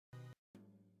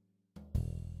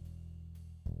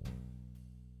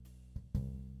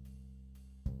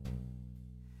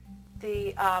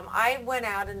I went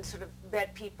out and sort of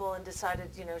met people and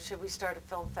decided, you know, should we start a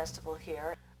film festival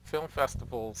here? Film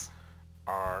festivals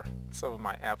are some of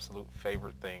my absolute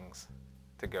favorite things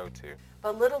to go to.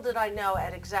 But little did I know,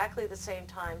 at exactly the same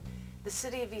time, the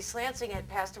city of East Lansing had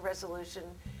passed a resolution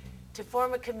to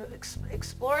form an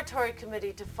exploratory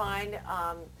committee to find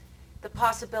the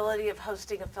possibility of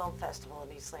hosting a film festival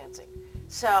in East Lansing.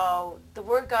 So the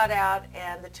word got out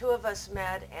and the two of us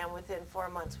met, and within 4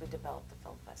 months we developed the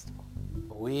film festival.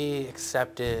 We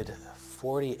accepted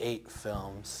 48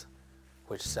 films,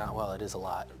 which sound, well, it is a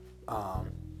lot.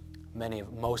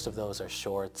 Most of those are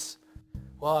shorts.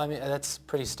 Well, I mean, that's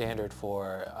pretty standard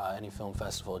for any film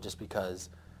festival, just because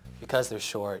they're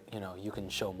short, you know, you can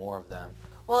show more of them.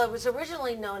 Well, it was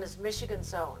originally known as Michigan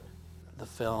Zone. The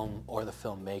film or the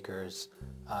filmmakers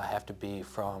have to be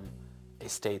from a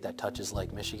state that touches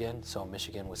Lake Michigan, so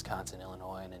Michigan, Wisconsin,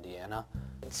 Illinois, and Indiana.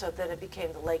 And so then it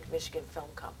became the Lake Michigan Film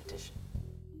Competition.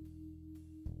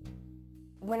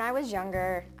 When I was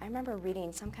younger, I remember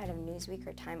reading some kind of Newsweek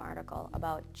or Time article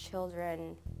about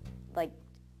children, like,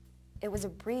 it was a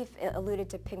brief, it alluded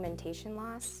to pigmentation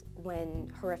loss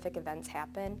when horrific events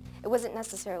happen. It wasn't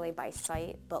necessarily by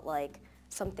sight, but like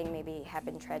something maybe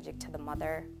happened tragic to the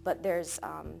mother. But there's,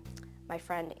 my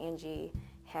friend Angie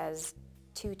has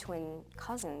 2 twin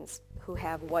cousins who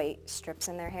have white strips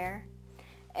in their hair,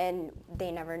 and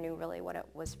they never knew really what it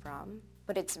was from.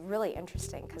 But it's really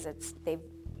interesting because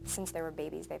since they were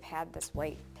babies, they've had this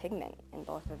white pigment in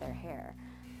both of their hair.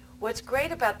 What's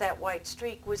great about that white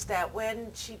streak was that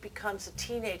when she becomes a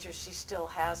teenager, she still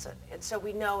has it. And so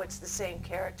we know it's the same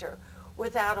character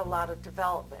without a lot of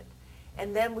development.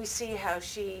 And then we see how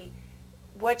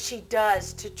what she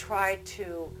does to try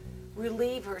to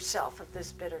relieve herself of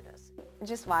this bitterness.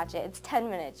 Just watch it. It's 10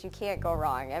 minutes. You can't go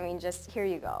wrong. I mean, just here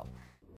you go.